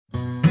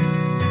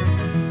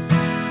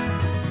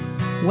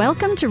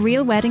Welcome to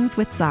Real Weddings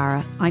with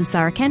Sarah. I'm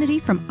Sarah Kennedy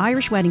from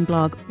Irish Wedding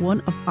Blog,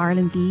 one of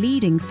Ireland's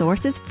leading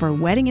sources for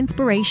wedding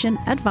inspiration,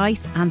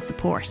 advice and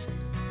support.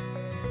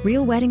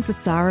 Real Weddings with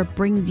Sarah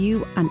brings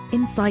you an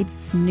inside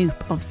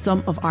snoop of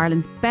some of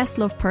Ireland's best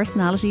loved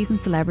personalities and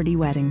celebrity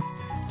weddings.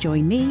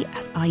 Join me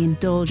as I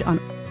indulge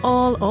on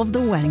all of the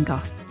wedding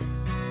goss.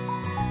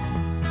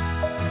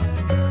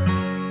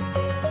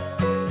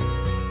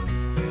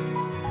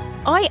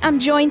 I am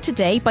joined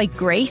today by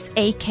Grace,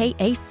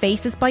 aka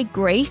Faces by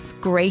Grace.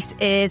 Grace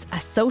is a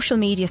social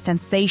media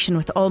sensation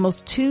with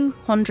almost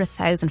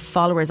 200,000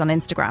 followers on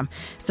Instagram.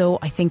 So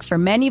I think for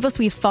many of us,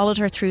 we've followed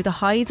her through the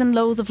highs and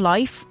lows of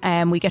life.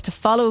 We get to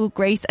follow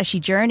Grace as she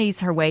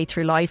journeys her way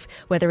through life,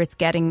 whether it's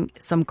getting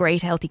some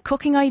great healthy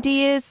cooking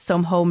ideas,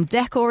 some home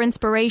decor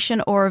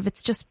inspiration, or if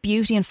it's just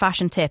beauty and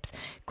fashion tips.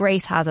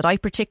 Grace has it. I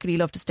particularly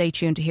love to stay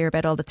tuned to hear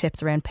about all the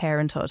tips around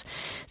parenthood.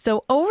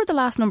 So over the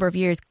last number of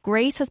years,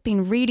 Grace has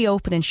been really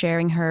open in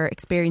sharing her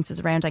experiences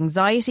around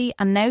anxiety,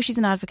 and now she's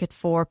an advocate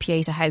for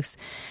Pieta House.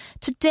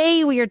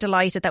 Today we are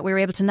delighted that we were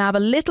able to nab a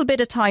little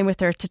bit of time with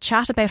her to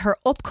chat about her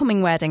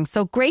upcoming wedding.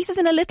 So Grace is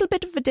in a little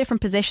bit of a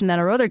different position than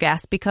our other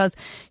guests because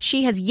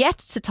she has yet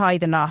to tie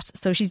the knot.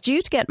 So she's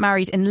due to get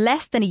married in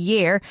less than a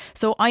year.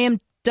 So I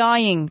am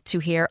dying to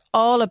hear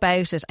all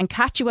about it and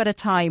catch you at a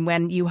time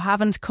when you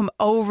haven't come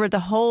over the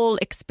whole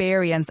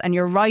experience and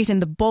you're right in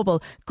the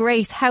bubble.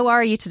 Grace, how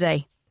are you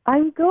today?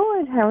 I'm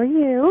good. How are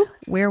you?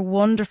 We're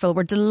wonderful.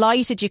 We're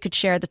delighted you could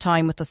share the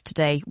time with us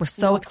today. We're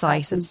so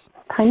excited.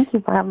 Thank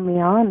you for having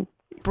me on.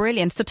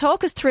 Brilliant. So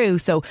talk us through.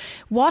 So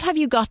what have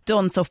you got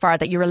done so far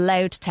that you're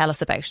allowed to tell us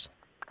about?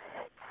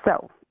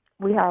 So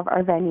we have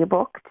our venue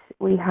booked.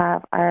 We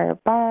have our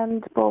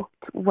band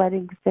booked,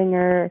 wedding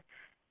singer,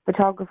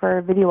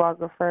 photographer,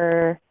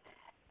 videographer,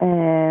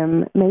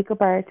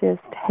 makeup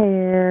artist,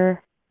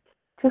 hair.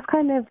 Just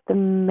kind of the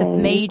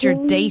major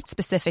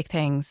date-specific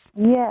things.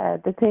 Yeah,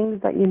 the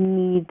things that you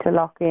need to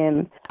lock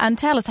in. And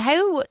tell us,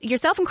 how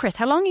yourself and Chris,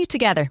 how long are you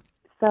together?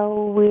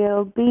 So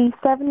we'll be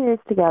 7 years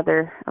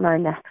together on our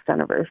next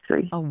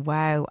anniversary. Oh,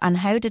 wow. And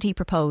how did he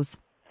propose?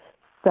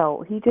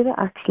 So he did it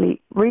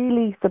actually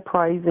really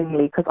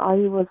surprisingly because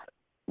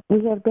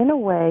we had been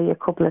away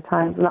a couple of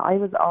times and I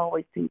was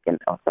always thinking,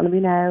 oh, it's going to be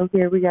now,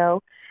 here we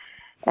go.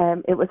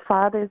 It was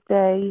Father's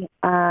Day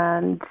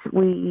and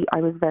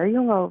I was very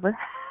hungover.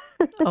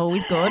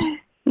 Always good.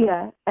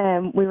 Yeah,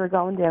 we were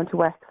going down to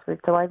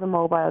Wexford. So I have a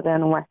mobile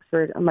down in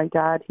Wexford and my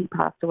dad, he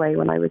passed away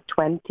when I was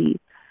 20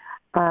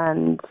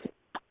 and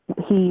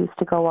he used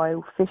to go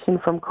out fishing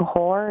from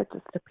Cahors,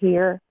 just a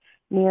pier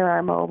near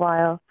our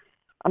mobile.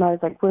 And I was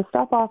like, we'll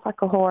stop off at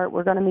Cahors.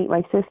 We're going to meet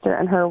my sister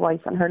and her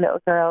wife and her little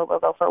girl. We'll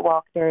go for a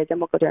walk there. Then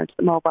we'll go down to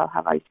the mobile,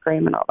 have ice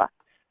cream and all that.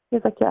 He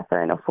was like, yeah,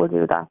 fair enough. We'll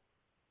do that.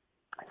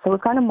 So it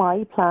was kind of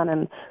my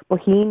planning, but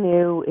he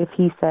knew if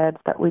he said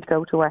that we'd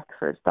go to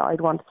Wexford that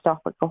I'd want to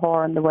stop at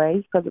Cahors on the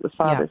way because it was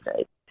Father's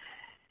Day.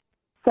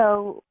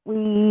 So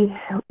we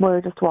were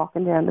just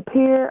walking down the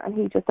pier and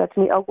he just said to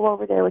me, oh, go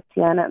over there with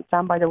Sienna and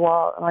stand by the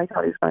wall. And I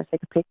thought he was going to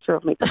take a picture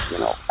of me because, you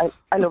know,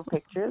 I love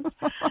pictures,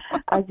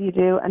 as you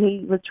do. And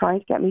he was trying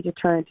to get me to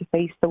turn to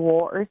face the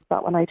water so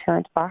that when I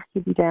turned back,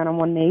 he'd be down on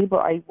one knee,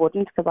 but I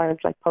wouldn't because I was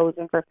like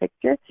posing for a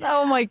picture.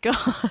 Oh, my God.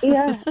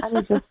 Yeah, and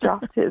he just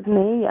dropped his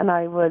knee and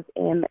I was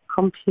in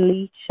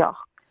complete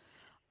shock.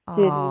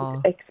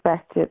 Didn't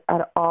expect it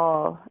at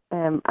all.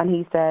 And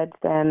he said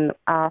then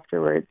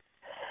afterwards,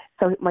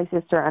 so my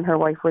sister and her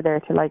wife were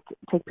there to like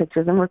take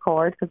pictures and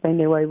record because they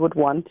knew I would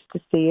want to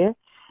see it.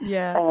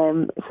 Yeah.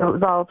 So it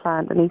was all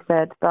planned, and he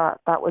said that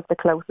was the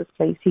closest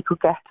place he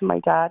could get to my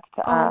dad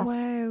to ask. Oh,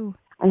 wow.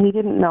 And he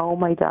didn't know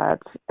my dad.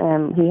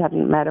 He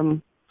hadn't met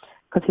him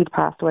because he'd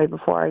passed away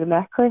before I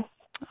met Chris.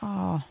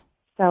 Oh.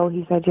 So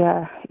he said,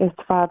 yeah, it's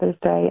Father's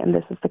Day and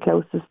this is the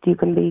closest you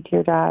can be to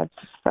your dad.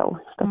 So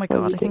oh my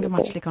God, I think I'm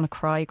actually going to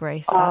cry,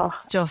 Grace.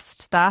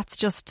 That's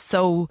just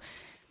so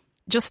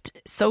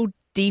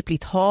deeply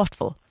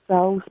thoughtful.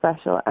 So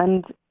special.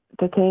 And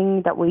the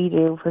thing that we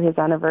do for his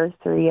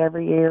anniversary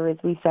every year is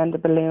we send a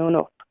balloon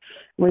up.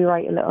 We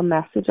write a little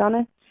message on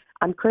it.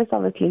 And Chris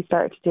obviously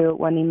started to do it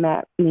when he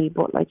met me,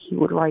 but like he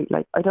would write,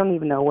 like, I don't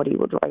even know what he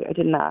would write. I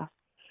didn't ask.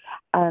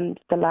 And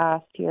the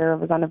last year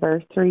of his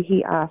anniversary,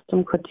 he asked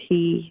him, could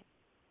he,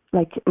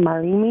 like,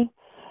 marry me?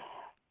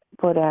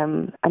 But,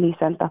 and he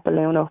sent that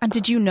balloon up. And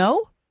did you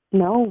know?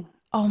 No.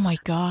 Oh, my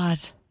God.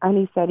 And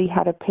he said he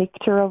had a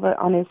picture of it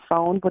on his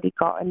phone, but he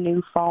got a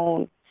new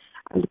phone.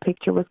 And the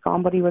picture was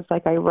gone, but he was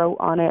like, I wrote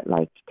on it,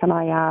 like, can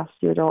I ask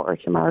your daughter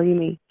to marry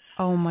me?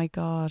 Oh, my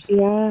God.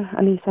 Yeah,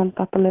 and he sent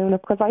that balloon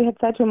up. Because I had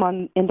said to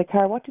him in the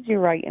car, what did you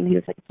write? And he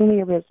was like, it's none of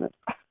your business.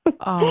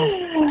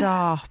 Oh,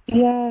 stop.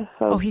 Yeah.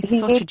 So he's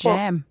such a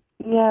gem.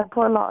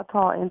 Put a lot of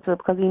thought into it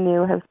because he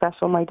knew how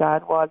special my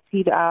dad was.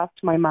 He'd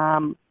asked my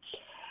mum,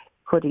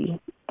 could he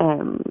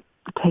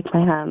take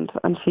my hand?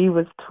 And she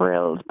was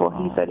thrilled, but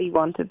he said he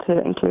wanted to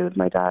include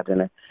my dad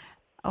in it.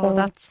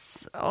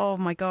 Oh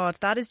my God,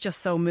 that is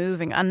just so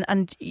moving.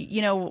 And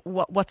you know,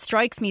 what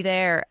strikes me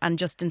there, and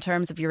just in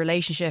terms of your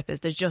relationship, is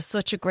there's just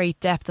such a great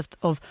depth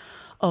of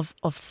of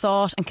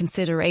thought and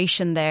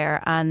consideration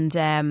there.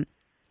 And,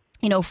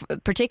 you know,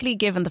 particularly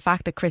given the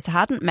fact that Chris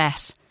hadn't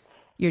met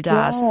your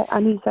dad. Yeah,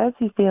 and he says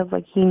he feels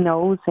like he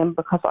knows him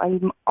because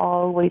I'm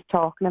always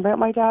talking about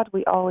my dad.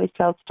 We always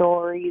tell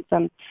stories,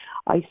 and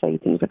I say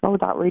things like, oh,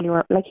 that really,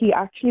 like he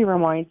actually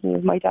reminds me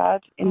of my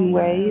dad in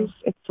ways.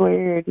 It's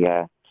weird,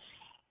 yeah.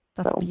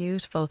 That's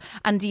beautiful.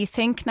 And do you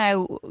think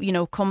now, you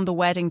know, come the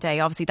wedding day,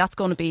 obviously that's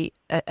going to be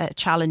a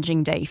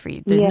challenging day for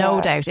you. There's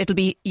no doubt.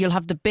 You'll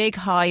have the big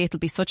high. It'll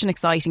be such an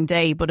exciting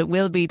day, but it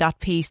will be that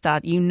piece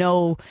that, you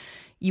know,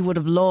 you would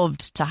have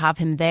loved to have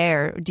him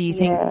there. Do you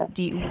think, how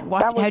do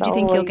you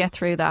think you'll get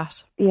through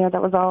that? Yeah,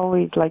 that was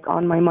always like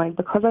on my mind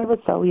because I was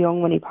so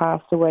young when he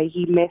passed away.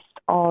 He missed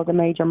all the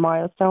major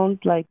milestones,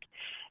 like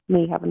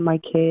me having my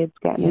kids,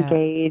 getting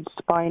engaged,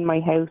 buying my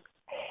house.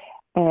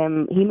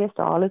 He missed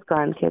all his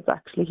grandkids,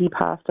 actually. He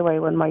passed away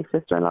when my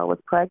sister-in-law was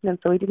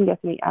pregnant, so he didn't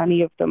get to meet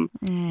any of them.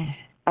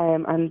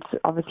 And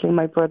obviously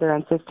my brother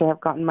and sister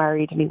have gotten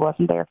married and he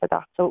wasn't there for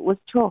that, so it was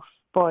tough.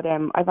 But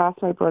I've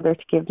asked my brother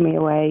to give me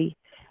away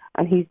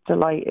and he's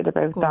delighted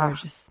about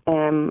that.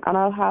 And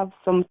I'll have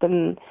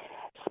something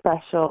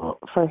special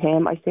for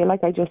him. I feel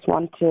like I just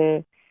want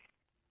to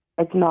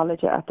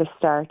acknowledge it at the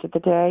start of the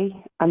day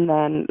and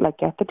then like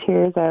get the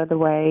tears out of the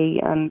way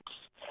and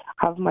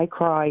have my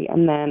cry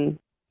and then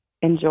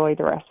enjoy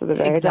the rest of the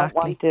day. Exactly. I don't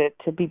want it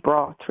to be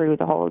brought through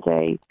the whole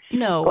day.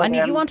 No, but,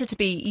 and you want it to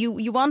be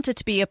you want it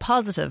to be a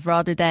positive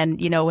rather than,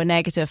 you know, a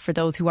negative for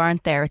those who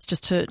aren't there. It's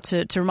just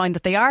to remind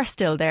that they are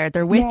still there.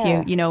 They're with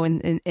you, you know,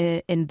 in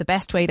the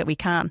best way that we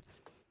can.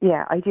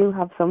 Yeah, I do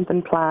have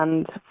something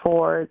planned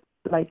for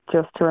like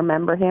just to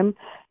remember him.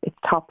 It's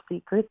top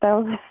secret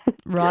though.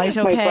 Right,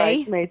 okay. My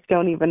bridesmaids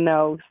don't even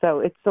know,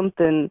 so it's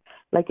something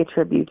like a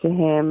tribute to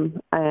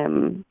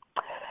him.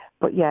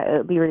 But yeah,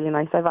 it'll be really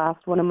nice. I've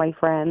asked one of my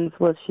friends,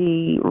 will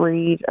she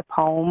read a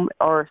poem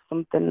or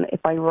something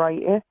if I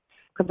write it?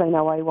 Because I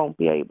know I won't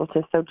be able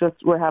to. So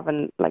we're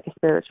having like a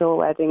spiritual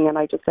wedding, and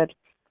I just said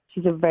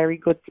she's a very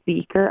good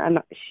speaker, and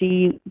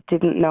she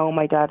didn't know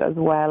my dad as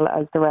well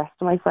as the rest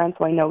of my friends,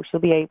 so I know she'll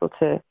be able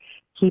to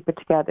keep it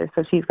together.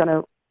 So she's going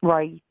to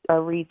write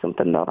or read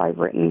something that I've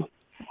written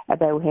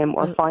about him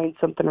or find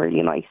something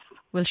really nice.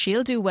 Well,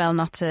 she'll do well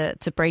not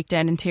to break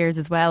down in tears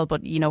as well,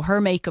 but you know, her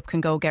makeup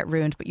can go get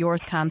ruined, but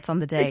yours can't on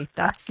the day.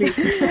 That's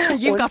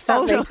you've got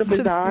photos. Makeup is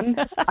on,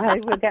 I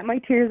will get my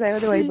tears out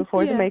of the way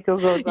before the makeup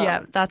goes on.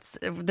 Yeah,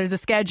 there's a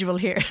schedule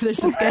here.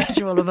 There's a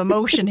schedule of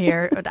emotion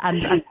here,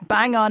 and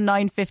bang on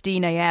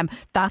 9:15 a.m.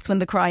 That's when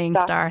the crying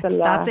starts.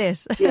 That's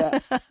it. Yeah.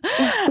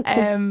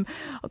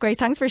 Grace,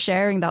 thanks for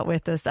sharing that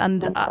with us.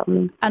 And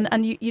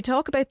and you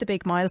talk about the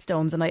big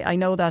milestones, and I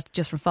know that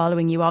just from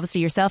following you,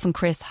 obviously yourself and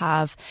Chris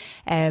have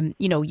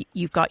you know,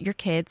 you've got your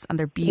kids and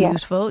they're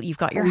beautiful. You've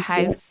got your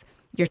house.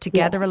 You're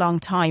together a long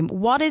time.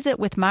 What is it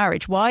with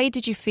marriage? Why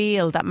did you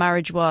feel that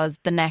marriage was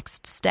the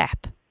next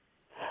step?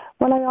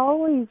 Well, I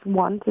always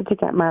wanted to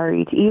get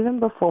married, even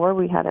before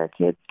we had our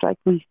kids. Like,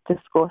 we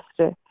discussed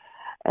it.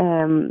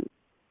 And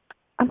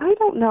I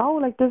don't know,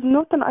 like, there's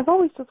nothing. I've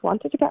always just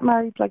wanted to get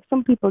married. Like,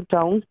 some people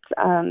don't.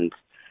 And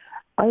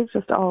I've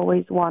just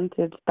always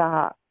wanted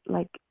that,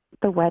 like,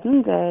 the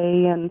wedding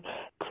day and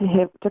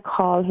to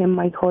call him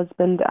my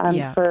husband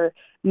and for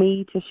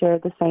me to share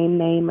the same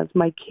name as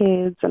my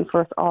kids and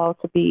for us all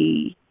to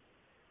be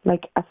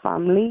like a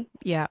family.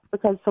 Yeah.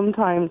 Because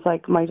sometimes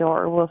like my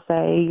daughter will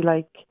say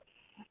like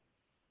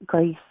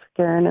Grace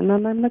Gernan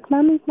and I'm like,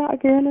 Mommy's not a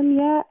Gernan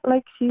yet.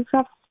 Like she's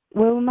got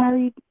Will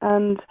married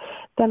and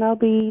then I'll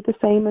be the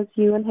same as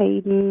you and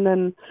Hayden,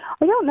 and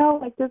I don't know,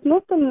 like there's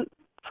nothing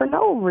for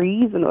no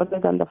reason other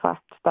than the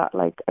fact that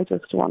like I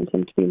just want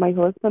him to be my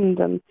husband,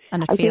 and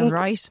it feels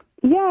right.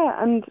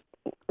 Yeah, and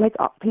like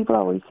people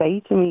always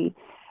say to me,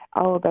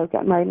 "Oh, about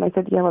getting married," and I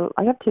said, "Yeah, well,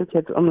 I have 2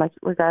 kids." I'm like,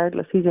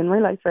 regardless, he's in my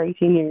life for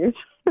 18 years.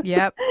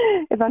 Yep.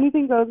 If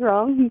anything goes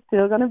wrong, he's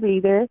still going to be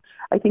there.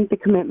 I think the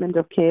commitment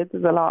of kids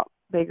is a lot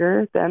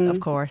bigger than,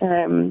 of course,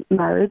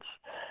 marriage.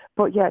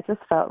 But yeah, it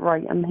just felt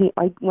right, and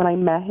when I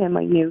met him,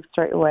 I knew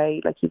straight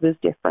away like he was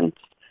different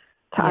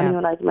to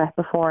anyone I'd met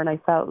before, and I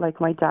felt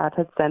like my dad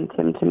had sent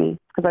him to me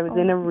because I was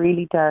in a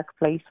really dark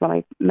place when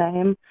I met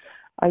him.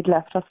 I'd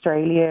left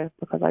Australia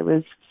because I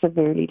was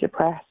severely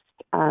depressed,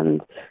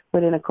 and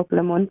within a couple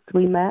of months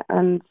we met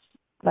and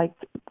like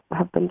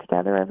have been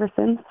together ever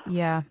since.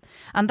 Yeah,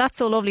 and that's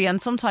so lovely. And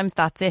sometimes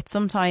that's it.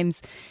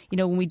 Sometimes, you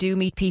know, when we do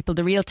meet people,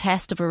 the real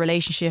test of a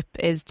relationship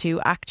is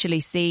to actually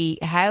see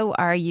how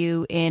are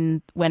you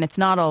in when it's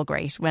not all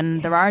great,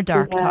 when there are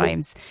dark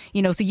times.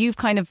 You know, so you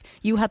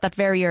had that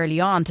very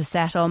early on to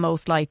set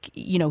almost like,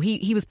 you know,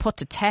 he was put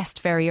to test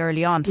very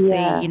early on to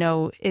see, you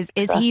know, is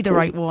he the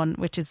right one,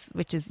 which is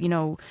you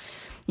know,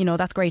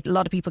 that's great. A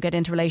lot of people get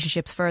into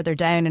relationships further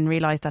down and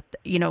realise that,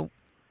 you know,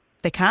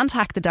 they can't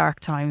hack the dark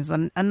times,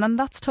 and then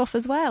that's tough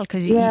as well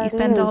because you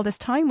spend all this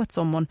time with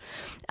someone.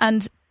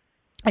 And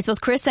I suppose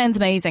Chris sounds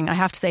amazing. I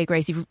have to say,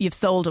 Grace, you've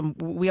sold him.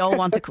 We all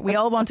want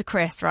a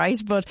Chris, right?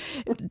 But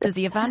does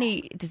he have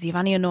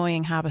any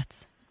annoying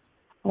habits?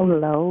 Oh,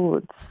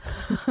 loads.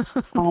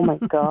 Oh my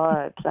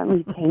God. Let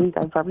me think.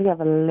 I probably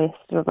have a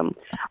list of them.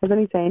 I was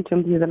only saying to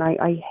him the other night,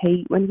 I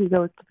hate when he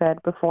goes to bed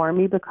before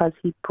me because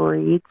he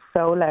breathes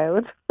so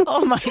loud.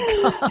 Oh my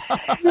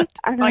God.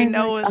 I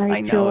know it.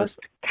 I just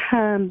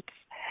can't.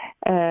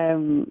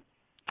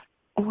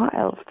 What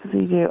else does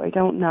he do? I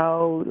don't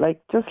know.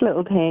 Like, just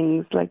little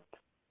things. Like,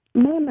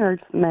 men are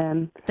just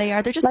men. They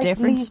are. They're just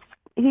different.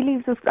 He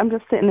leaves us. I'm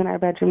just sitting in our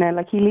bedroom now.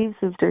 Like, he leaves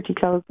his dirty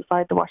clothes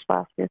beside the wash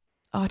basket.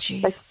 Oh,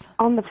 Jesus. Like,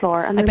 on the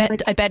floor. And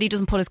I bet he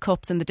doesn't put his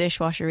cups in the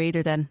dishwasher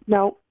either then.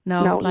 No,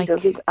 like... he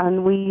doesn't.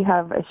 And we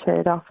have a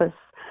shared office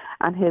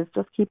and his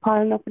just keep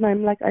piling up and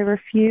I'm like, I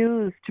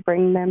refuse to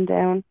bring them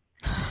down.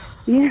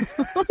 Yeah.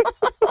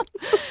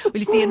 Well,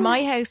 you see, in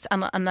my house,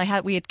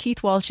 and we had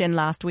Keith Walsh in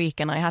last week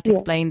and I had to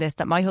explain this,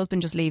 that my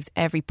husband just leaves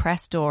every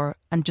press door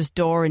and just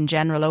door in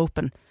general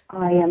open.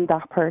 I am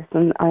that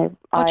person. I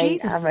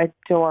am a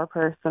door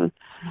person.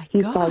 Oh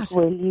He's God. like,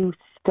 will you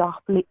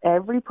stop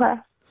every press?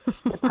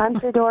 The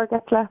pantry door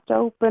gets left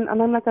open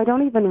and I'm like, I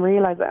don't even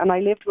realise it. And I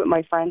lived with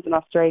my friends in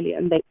Australia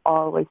and they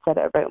always said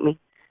it about me.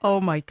 Oh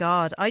my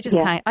God, I just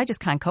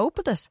can't cope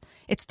with it.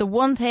 It's the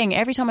one thing,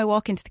 every time I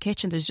walk into the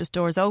kitchen there's just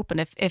doors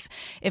open.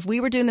 If we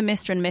were doing the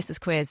Mr. and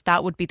Mrs. quiz,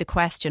 that would be the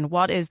question.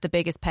 What is the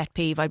biggest pet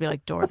peeve? I'd be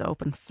like, doors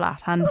open,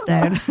 flat, hands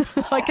down.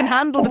 I can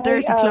handle the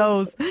dirty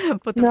clothes,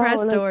 but the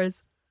press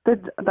doors.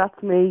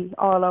 That's me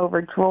all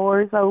over.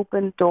 Drawers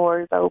open,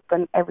 doors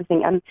open,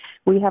 everything. And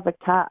we have a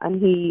cat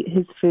and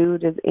his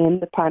food is in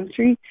the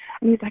pantry.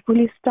 And he's like, will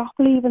you stop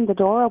leaving the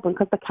door open?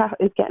 Because the cat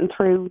is getting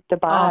through the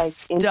bag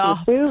into the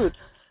food.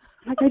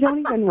 Like, I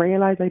don't even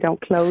realise I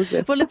don't close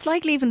it. Well, it's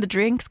like leaving the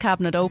drinks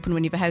cabinet open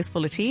when you have a house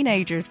full of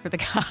teenagers for the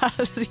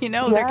cat. You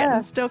know, they're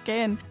getting stuck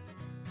in.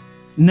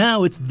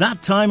 Now it's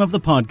that time of the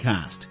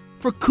podcast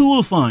for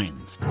Cool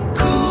Finds.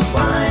 Cool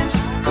Finds,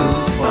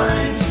 Cool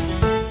Finds.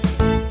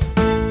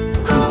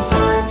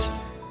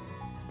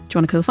 Do you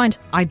want a cool find?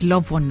 I'd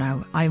love one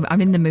now. I'm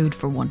in the mood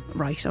for one.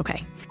 Right,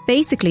 okay.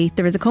 Basically,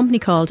 there is a company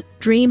called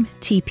Dream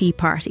TP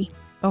Party.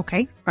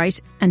 Okay. Right?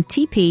 And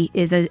TP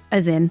is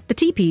as in the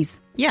teepees.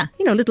 Yeah.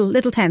 You know,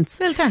 little tents.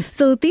 Little tents.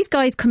 So these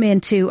guys come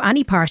into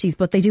any parties,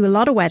 but they do a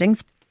lot of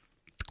weddings.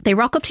 They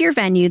rock up to your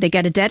venue, they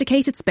get a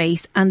dedicated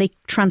space and they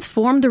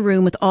transform the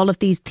room with all of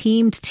these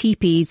themed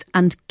teepees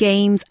and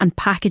games and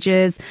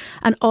packages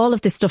and all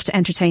of this stuff to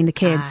entertain the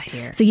kids.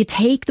 So you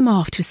take them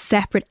off to a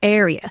separate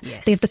area.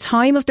 Yes. They have the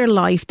time of their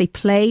life. They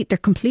play. They're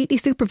completely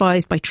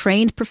supervised by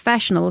trained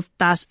professionals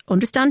that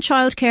understand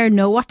childcare,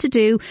 know what to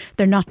do.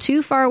 They're not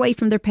too far away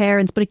from their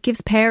parents, but it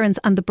gives parents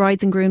and the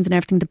brides and grooms and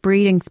everything the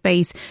breathing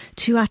space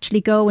to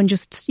actually go and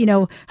just, you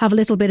know, have a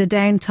little bit of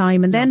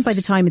downtime. And then by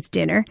the time it's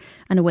dinner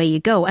and away you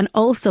go. And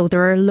also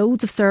there are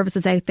loads of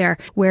services out there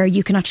where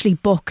you can actually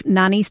book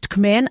nannies to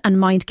come in and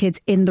mind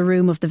kids in the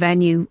room of the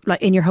venue,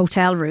 like in your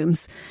hotel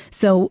rooms.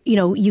 So, you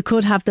know, you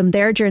could have them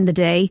there during the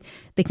day.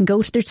 They can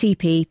go to their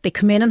TP. They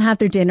come in and have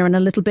their dinner and a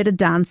little bit of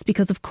dance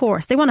because, of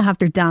course, they want to have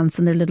their dance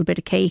and their little bit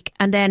of cake.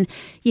 And then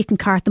you can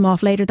cart them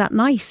off later that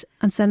night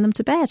and send them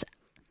to bed.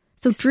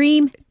 So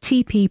Dream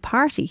TP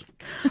Party.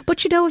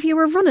 But, you know, if you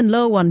were running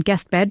low on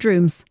guest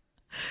bedrooms,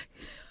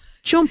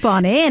 jump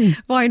on in.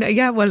 Why not?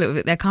 Yeah, well,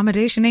 the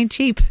accommodation ain't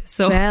cheap.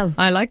 So well,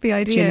 I like the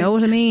idea. Do you know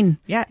what I mean?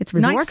 Yeah. It's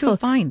resourceful. Nice to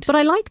find. But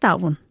I like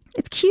that one.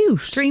 It's cute.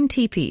 Dream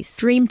TPs.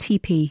 Dream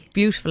TP.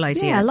 Beautiful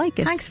idea. Yeah, I like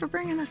it. Thanks for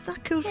bringing us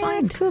that cool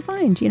find. It's a cool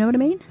find. You know what I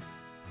mean?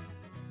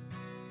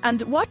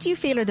 And what do you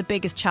feel are the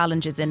biggest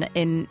challenges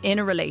in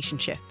a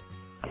relationship?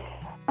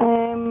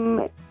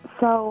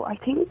 So I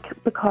think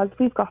because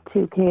we've got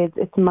two kids,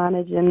 it's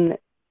managing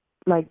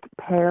like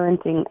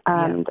parenting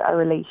and a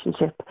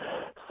relationship.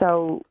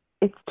 So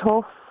it's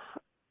tough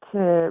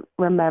to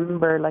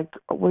remember, like,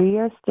 we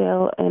are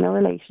still in a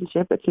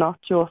relationship. It's not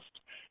just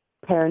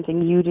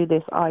parenting, you do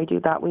this, I do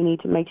that. We need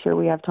to make sure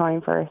we have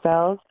time for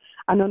ourselves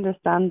and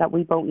understand that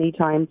we both need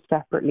time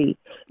separately.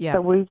 Yeah.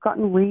 So we've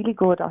gotten really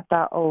good at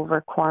that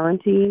over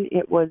quarantine.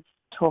 It was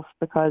tough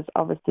because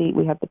obviously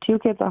we had the two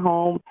kids at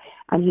home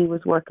and he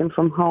was working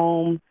from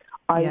home.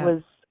 I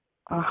was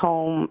at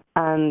home,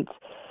 and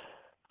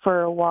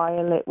for a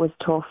while it was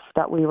tough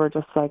that we were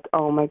just like,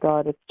 oh my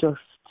God, it's just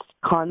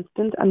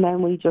constant. And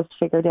then we just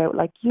figured out,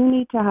 like, you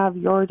need to have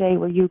your day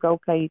where you go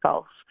play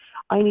golf.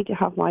 I need to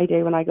have my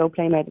day when I go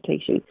play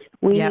meditation.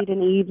 We need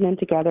an evening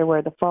together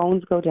where the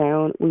phones go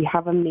down, we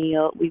have a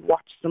meal, we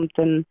watch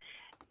something,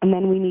 and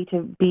then we need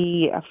to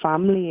be a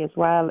family as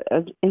well,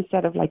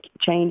 instead of like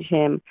change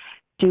him,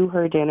 do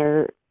her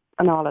dinner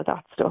and all of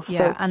that stuff.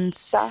 Yeah,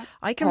 so and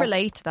I can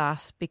relate to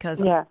that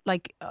because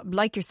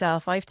like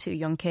yourself, I have two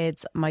young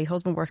kids. My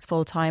husband works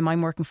full time,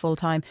 I'm working full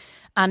time,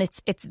 and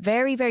it's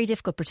very, very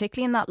difficult,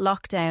 particularly in that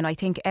lockdown. I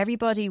think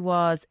everybody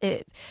was...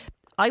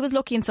 I was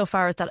lucky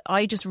insofar as that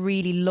I just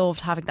really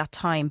loved having that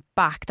time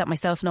back that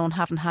myself and Owen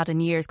haven't had in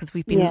years, because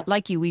we've been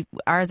like you.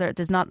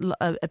 There's not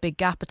a big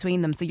gap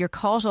between them, so you're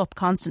caught up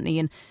constantly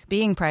in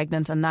being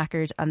pregnant and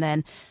knackered, and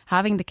then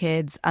having the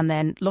kids, and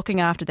then looking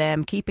after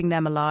them, keeping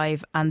them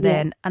alive, and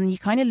then and you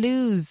kind of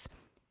lose,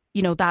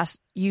 you know, that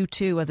you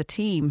two as a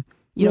team.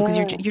 You know, because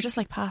you're just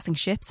like passing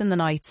ships in the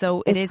night.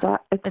 So it's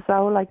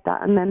so like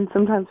that. And then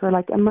sometimes we're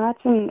like,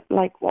 imagine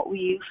like what we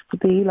used to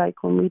be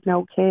like when we'd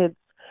no kids.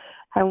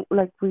 How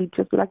like we'd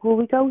just be like, will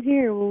we go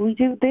here? Will we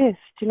do this?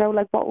 Do you know,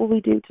 like what will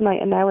we do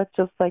tonight? And now it's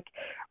just like,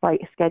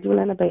 right, schedule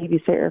in a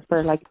babysitter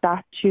for like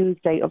that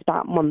Tuesday of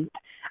that month,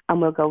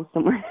 and we'll go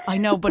somewhere. I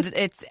know, but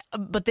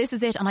this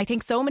is it. And I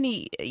think so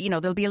many, you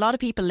know, there'll be a lot of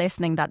people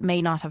listening that may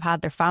not have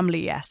had their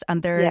family yet.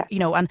 And they're, you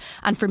know,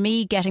 and for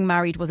me, getting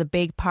married was a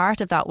big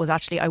part of that. Was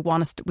actually,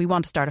 we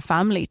want to start a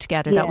family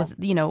together. Yeah. That was,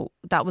 you know,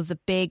 that was a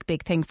big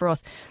thing for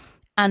us.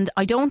 And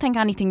I don't think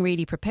anything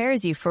really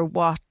prepares you for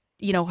what,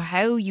 you know,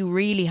 how you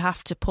really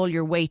have to pull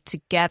your weight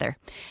together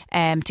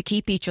to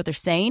keep each other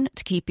sane,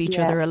 to keep each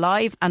other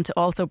alive, and to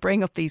also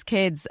bring up these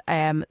kids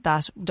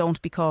that don't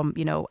become,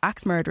 you know,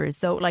 axe murderers.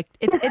 So like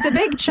it's a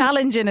big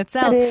challenge in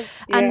itself. It is,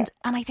 and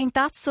I think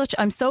that's such,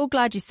 I'm so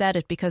glad you said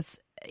it, because,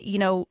 you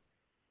know,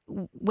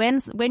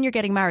 when you're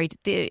getting married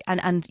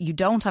and you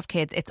don't have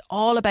kids, it's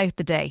all about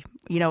the day.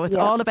 You know, it's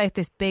all about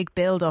this big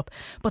build up.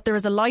 But there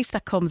is a life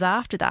that comes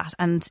after that.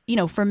 And, you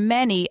know, for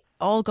many,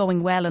 all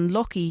going well and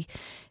lucky,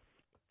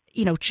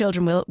 you know,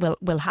 children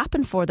will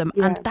happen for them.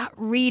 And that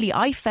really,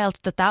 I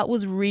felt that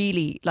was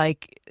really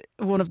like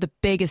one of the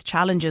biggest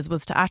challenges,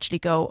 was to actually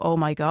go, oh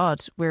my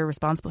God, we're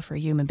responsible for a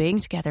human being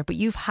together. But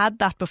you've had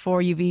that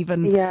before you've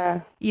even,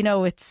 you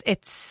know,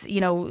 it's you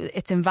know,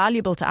 it's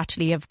invaluable to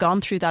actually have gone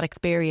through that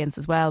experience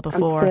as well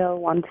before. I still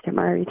want to get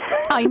married.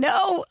 I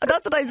know,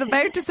 that's what I was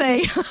about to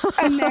say.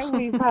 And now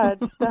we've had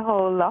the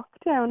whole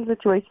lockdown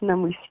situation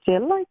and we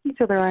still like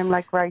each other. I'm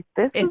like, right,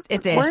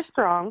 we're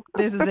strong.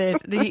 This is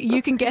it.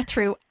 You can get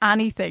through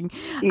anything.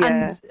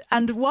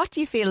 And what do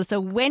you feel? So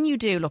when you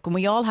do, look, and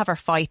we all have our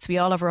fights, we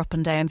all have our up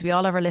and downs, we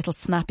all have our little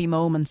snappy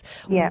moments.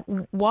 Yeah.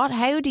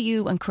 How do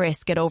you and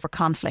Chris get over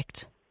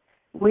conflict?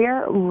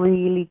 We're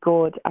really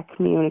good at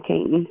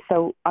communicating.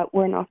 So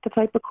we're not the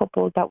type of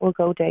couple that will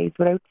go days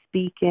without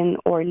speaking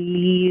or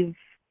leave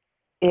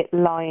it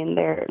lying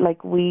there.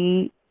 Like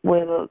we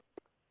won't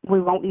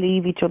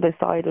leave each other's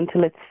side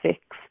until it's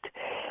fixed.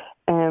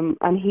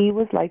 And he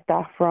was like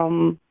that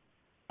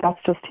that's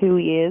just who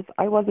he is.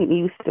 I wasn't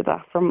used to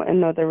that from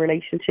another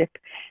relationship.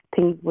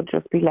 Things would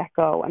just be let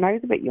go. And I was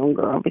a bit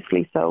younger,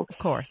 obviously, so of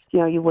course, you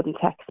know, you wouldn't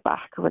text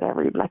back or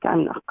whatever. You'd be like,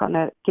 I'm not going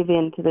to give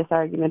in to this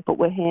argument. But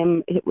with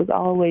him, it was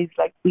always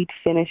like we'd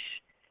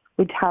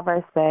have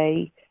our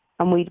say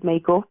and we'd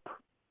make up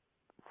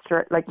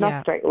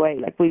not straight away.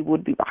 Like we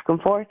would be back and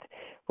forth,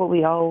 but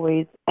we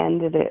always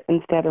ended it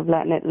instead of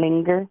letting it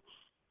linger.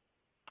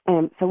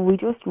 So we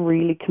just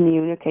really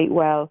communicate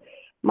well.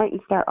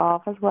 Mightn't start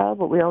off as well,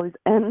 but we always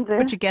end it.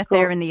 But you get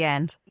there in the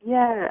end.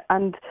 Yeah,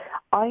 and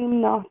I'm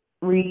not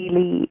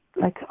really,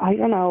 like, I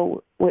don't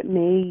know, with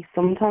me,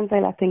 sometimes I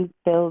let things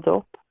build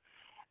up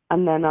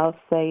and then I'll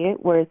say it,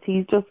 whereas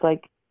he's just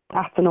like,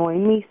 that's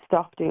annoying me,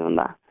 stop doing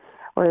that.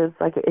 Whereas,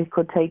 like, it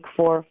could take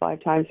 4 or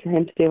 5 times for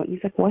him to do it. And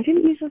he's like, why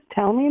didn't you just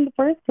tell me in the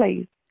first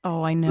place?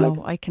 Oh, I know.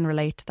 Like, I can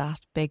relate to that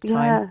big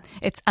time.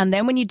 Yeah. And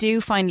then when you do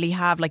finally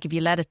have, like, if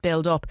you let it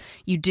build up,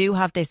 you do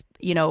have this,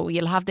 you know,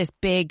 you'll have this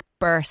big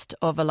burst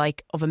of a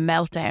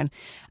meltdown,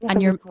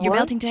 and you're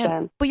melting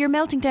down. But you're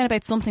melting down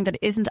about something that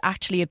isn't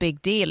actually a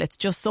big deal. It's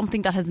just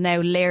something that has now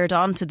layered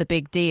onto the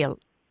big deal.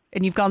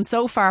 And you've gone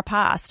so far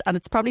past, and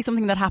it's probably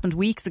something that happened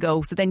weeks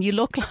ago. So then you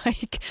look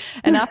like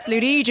an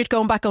absolute idiot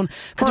going back on.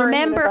 Because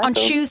remember, on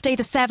Tuesday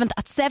the 7th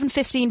at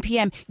 7:15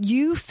 p.m,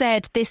 you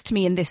said this to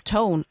me in this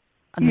tone.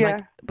 And I'm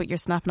like, but you're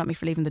snapping at me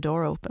for leaving the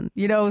door open.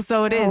 You know,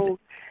 so it is.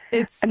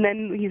 And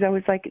then he's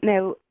always like,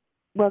 now,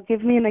 well,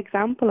 give me an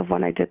example of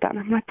when I did that. And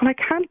I'm like, well, I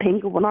can't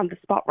think of one on the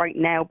spot right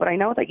now, but I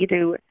know that you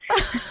do it.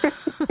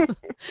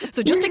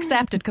 So just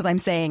accept it because I'm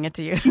saying it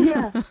to you.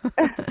 Yeah.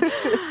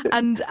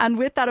 And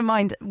with that in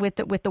mind, with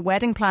the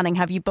wedding planning,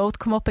 have you both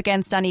come up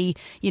against any,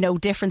 you know,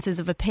 differences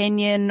of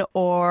opinion,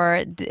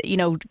 or, you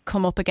know,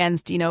 come up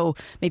against, you know,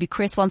 maybe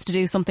Chris wants to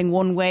do something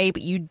one way,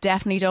 but you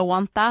definitely don't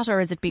want that? Or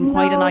has it been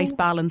quite a nice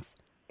balance?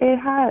 It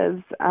has.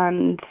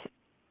 And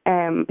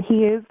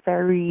he is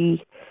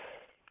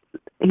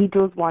he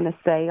does want to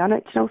say on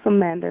it. You know, some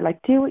men, they're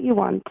like, do what you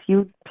want,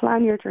 you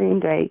plan your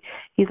dream day.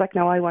 He's like,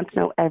 no, I want to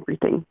know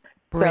everything.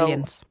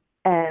 Brilliant.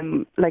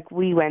 So, like,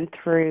 we went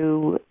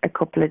through a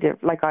couple of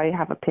different, like, I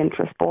have a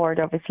Pinterest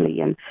board, obviously,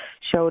 and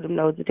showed him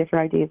loads of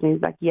different ideas, and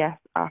he's like, yes,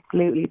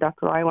 absolutely,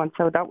 that's what I want.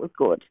 So that was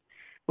good.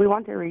 We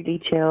want a really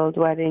chilled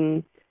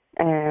wedding.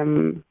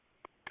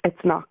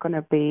 It's not going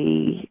to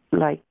be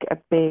like a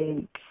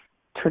big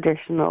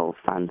traditional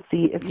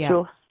fancy. It's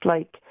just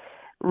like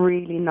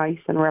really nice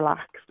and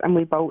relaxed, and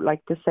we both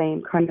like the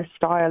same kind of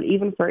style.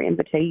 Even for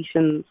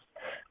invitations,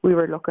 we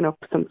were looking up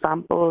some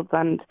samples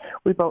and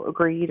we both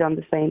agreed on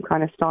the same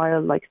kind of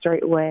style, like,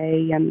 straight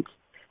away. And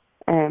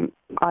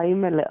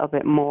I'm a little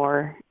bit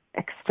more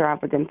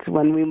extravagant.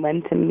 When we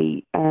went to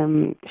meet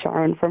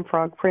Sharon from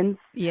Frog Prince,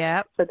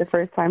 for the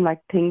first time, like,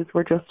 things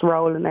were just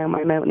rolling out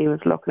my mouth, and he was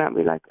looking at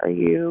me like, are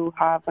you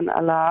having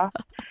a laugh?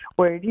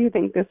 Where do you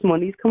think this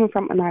money's coming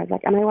from? And I was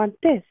like, and I want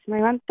this, and I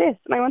want this,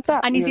 and I want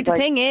that. And you see, the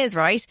thing is,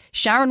 right,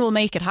 Sharon will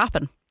make it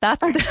happen.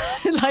 That's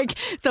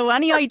so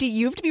any idea,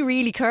 you have to be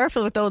really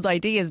careful with those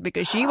ideas,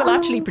 because she will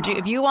actually produce,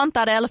 if you want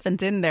that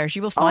elephant in there,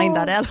 she will find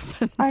that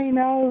elephant. I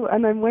know,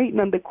 and I'm waiting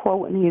on the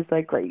quote, and he's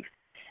like, Grace,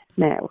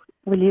 now,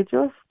 will you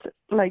just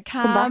calm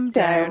come back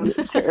down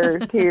to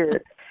earth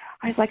here?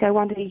 I was like, I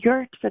want a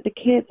yurt for the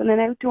kids and an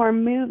outdoor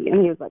movie.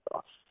 And he was like,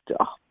 oh,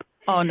 stop.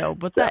 Oh no,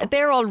 but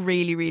they're all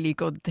really, really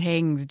good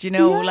things. Do you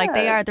know, like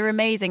they're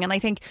amazing. And I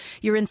think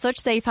you're in such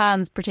safe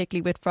hands,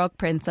 particularly with Frog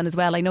Prince. And as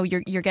well, I know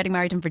you're getting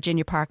married in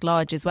Virginia Park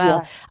Lodge as well.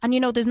 Yeah. And you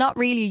know, there's not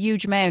really a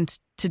huge amount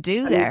to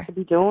do there. To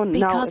be done.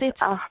 Because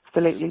it's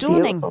absolutely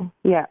stunning. Beautiful.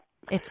 Yeah.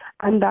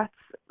 And that's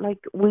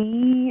like,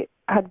 we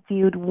had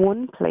viewed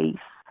one place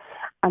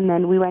and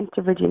then we went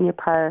to Virginia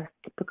Park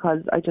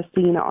because I just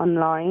seen it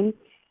online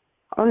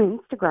on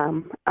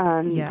Instagram,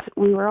 and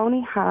we were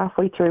only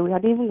halfway through. We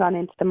hadn't even gone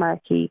into the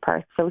marquee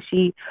part, so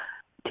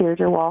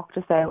Deirdre walked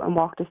us out and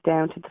walked us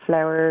down to the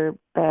flower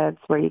beds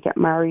where you get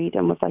married,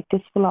 and was like,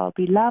 this will all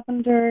be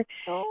lavender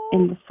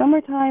in the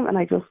summertime. And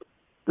I just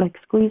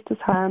squeezed his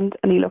hand,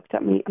 and he looked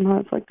at me, and I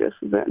was like, this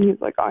is it. And he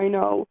was like, I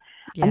know.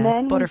 And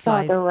then we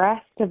saw the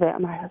rest of it,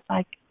 and I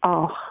was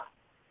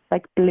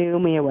like, blew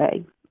me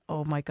away.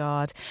 Oh my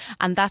God.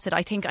 And that's it.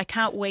 I think I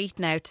can't wait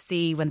now to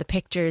see when the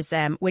pictures,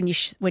 when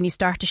you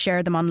start to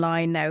share them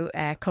online now,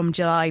 come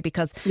July,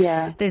 because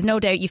there's no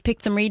doubt you've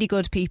picked some really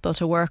good people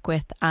to work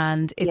with,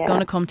 and it's going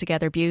to come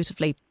together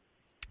beautifully.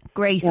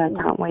 Grace, I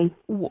can't wait.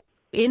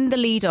 In the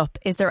lead up,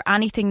 is there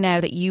anything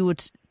now that you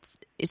would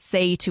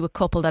say to a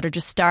couple that are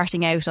just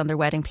starting out on their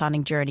wedding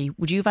planning journey?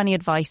 Would you have any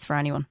advice for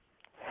anyone?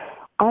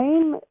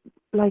 I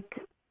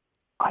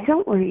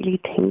don't really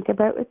think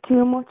about it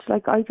too much.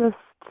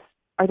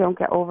 I don't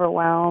get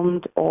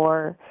overwhelmed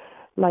or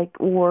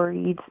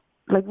worried.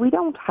 We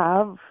don't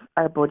have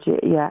our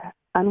budget yet,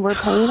 and we're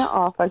paying it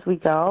off as we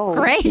go.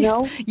 Grace,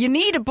 you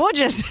need a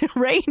budget.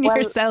 Rein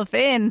yourself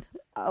in.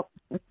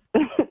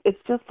 It's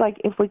just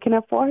if we can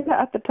afford it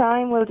at the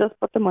time, we'll just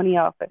put the money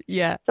off it.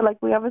 Yeah. So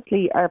we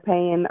obviously are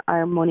paying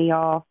our money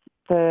off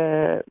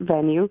the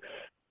venue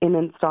in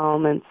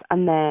installments,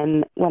 and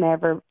then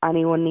whenever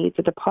anyone needs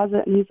a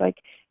deposit, and he's like,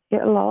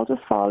 it'll all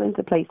just fall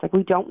into place.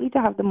 We don't need to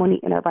have the money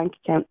in our bank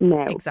account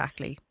now.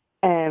 Exactly.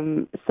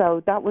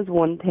 So that was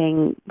one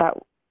thing that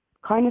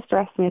kind of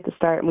stressed me at the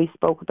start, and we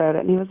spoke about it.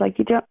 And he was like,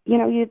 you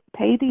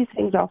pay these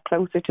things off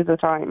closer to the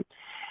time.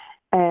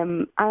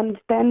 And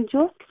then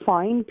just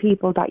find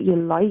people that you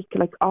like.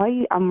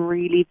 I am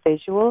really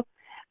visual,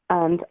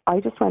 and I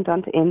just went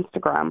onto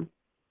Instagram,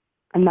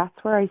 and that's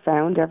where I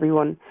found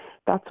everyone.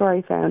 That's where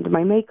I found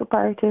my makeup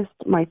artist.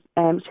 My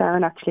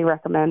Sharon actually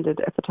recommended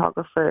a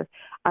photographer,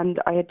 and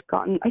I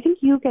think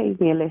you gave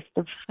me a list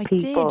of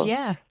people. I did,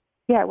 yeah.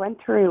 Yeah, I went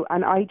through,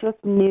 and I just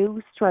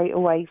knew straight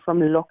away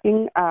from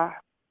looking at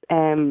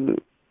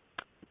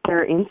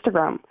their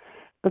Instagram,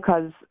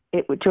 because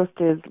it just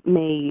is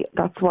me.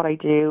 That's what I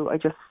do. I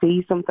just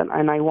see something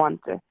and I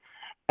want it.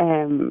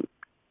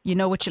 You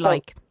know what you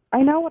like.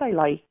 I know what I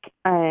like,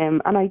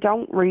 and I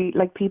don't read,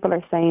 people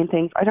are saying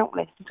things, I don't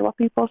listen to what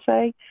people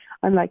say.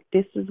 I'm like,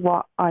 this is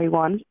what I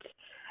want.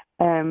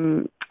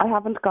 I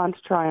haven't gone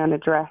to try on a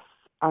dress,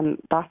 and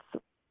that's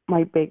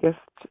my biggest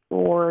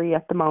worry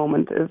at the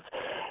moment, is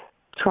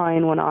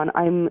trying one on.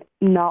 I'm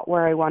not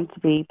where I want to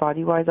be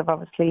body-wise. I've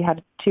obviously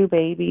had 2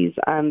 babies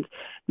and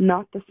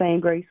not the same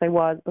Grace I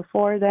was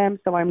before them,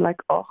 so I'm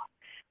like,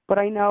 but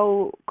I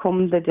know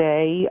come the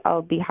day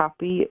I'll be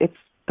happy. It's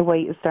the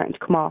weight is starting to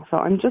come off, so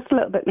I'm just a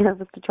little bit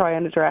nervous to try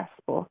on a dress.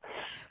 But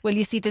well,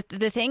 you see,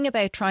 the thing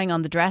about trying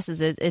on the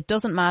dresses, it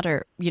doesn't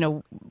matter,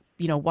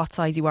 what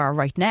size you are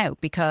right now,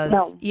 because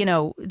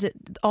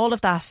all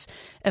of that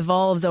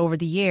evolves over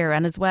the year,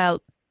 and as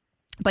well,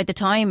 by the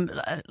time,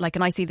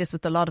 and I see this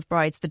with a lot of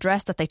brides, the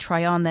dress that they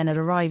try on, then it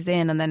arrives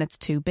in and then it's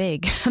too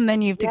big, and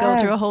then you have to go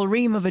through a whole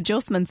ream of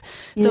adjustments.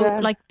 So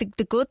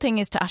the good thing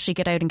is to actually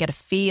get out and get a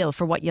feel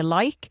for what you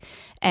like,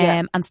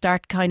 and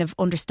start kind of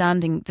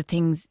understanding the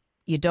things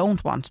you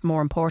don't want,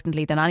 more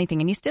importantly than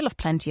anything, and you still have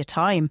plenty of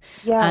time.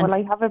 Yeah,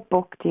 I have it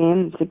booked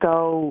in to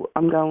go.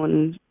 I'm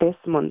going this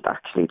month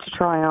actually to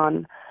try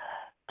on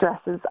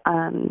dresses,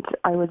 and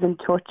I was in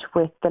touch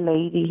with the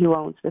lady who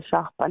owns the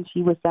shop, and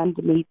she was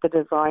sending me the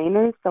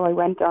designers, so I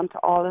went onto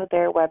all of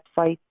their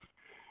websites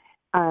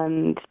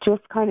and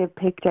just kind of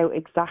picked out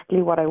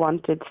exactly what I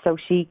wanted, so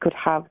she could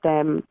have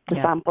them, the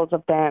samples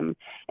of them,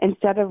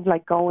 instead of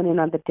going in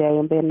on the day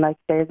and being like,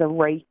 there's a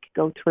rake,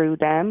 go through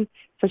them.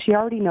 So she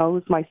already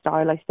knows my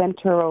style. I sent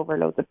her over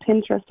loads of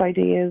Pinterest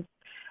ideas.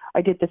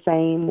 I did the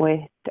same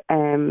with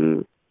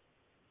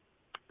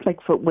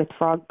with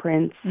Frog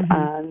Prince,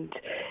 and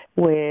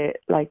with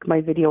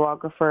my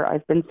videographer.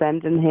 I've been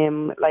sending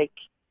him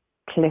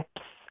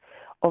clips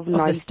of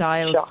nice the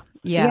styles. shots.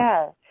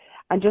 Yeah.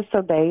 And just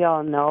so they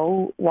all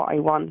know what I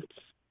want.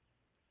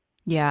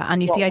 Yeah,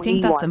 and you see, I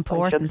think that's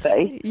important.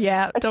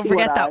 Yeah, don't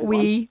forget that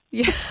we.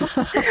 Yeah.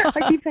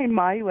 I keep saying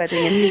my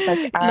wedding, and he's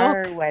like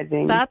our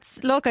wedding.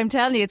 Look, I'm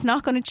telling you, it's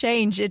not going to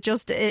change.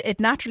 It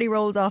naturally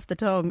rolls off the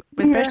tongue,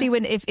 especially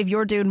when if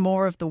you're doing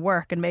more of the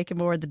work and making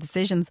more of the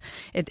decisions.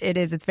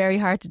 It's very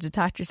hard to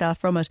detach yourself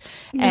from it.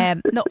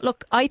 No,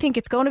 look, I think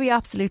it's going to be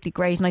absolutely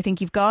great, and I think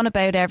you've gone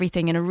about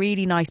everything in a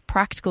really nice,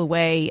 practical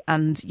way,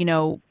 and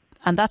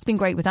and that's been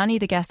great with any of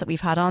the guests that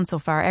we've had on so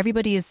far.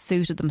 Everybody has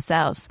suited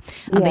themselves,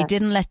 and they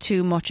didn't let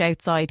too much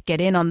outside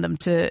get in on them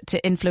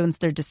to influence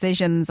their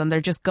decisions, and they're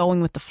just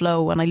going with the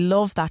flow. And I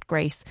love that,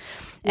 Grace.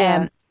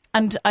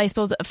 And I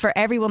suppose for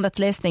everyone that's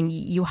listening,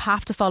 you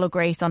have to follow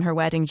Grace on her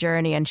wedding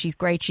journey, and she's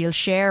great. She'll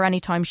share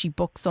anytime she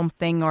books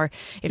something, or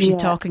if she's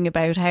talking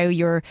about how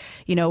you're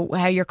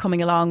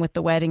coming along with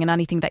the wedding and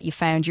anything that you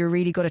found. You're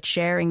really good at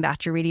sharing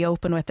that. You're really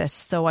open with it.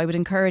 So I would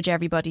encourage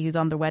everybody who's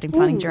on their wedding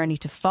planning journey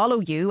to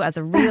follow you as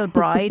a real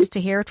bride to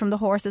hear it from the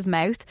horse's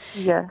mouth.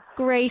 Yeah.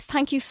 Grace,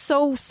 thank you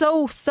so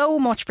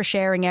much for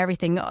sharing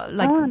everything.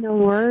 No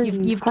worries.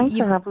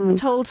 You've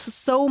told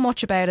so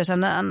much about it,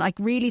 and I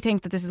really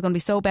think that this is going to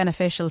be so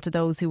beneficial to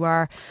those who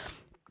are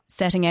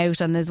setting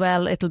out, and as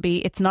well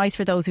it's nice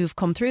for those who've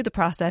come through the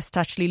process to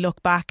actually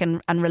look back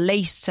and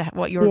relate to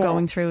what you're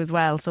going through as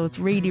well. So it's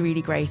really,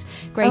 really great.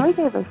 Grace, we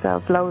gave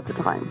ourselves loads of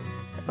time.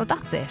 Well,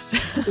 that's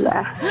it.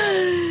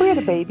 Yeah, we had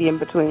a baby in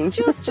between.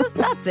 Just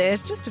that's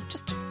it.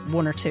 Just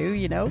one or two,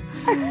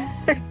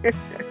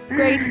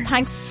 Grace,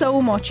 thanks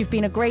so much. You've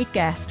been a great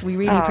guest. We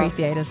really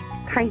appreciate it.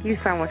 Thank you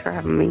so much for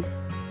having me.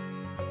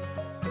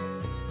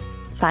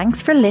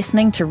 Thanks for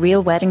listening to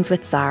Real Weddings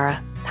with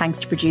Zara.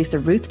 Thanks to producer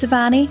Ruth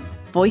Devani,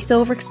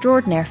 voiceover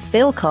extraordinaire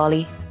Phil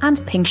Cawley,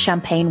 and Pink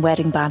Champagne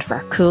Wedding Band for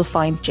our Cool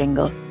Finds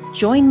jingle.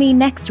 Join me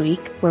next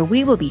week, where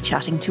we will be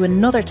chatting to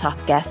another top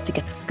guest to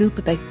get the scoop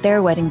about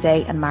their wedding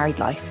day and married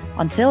life.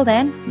 Until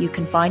then, you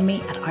can find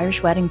me at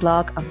Irish Wedding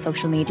Blog on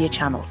social media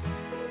channels.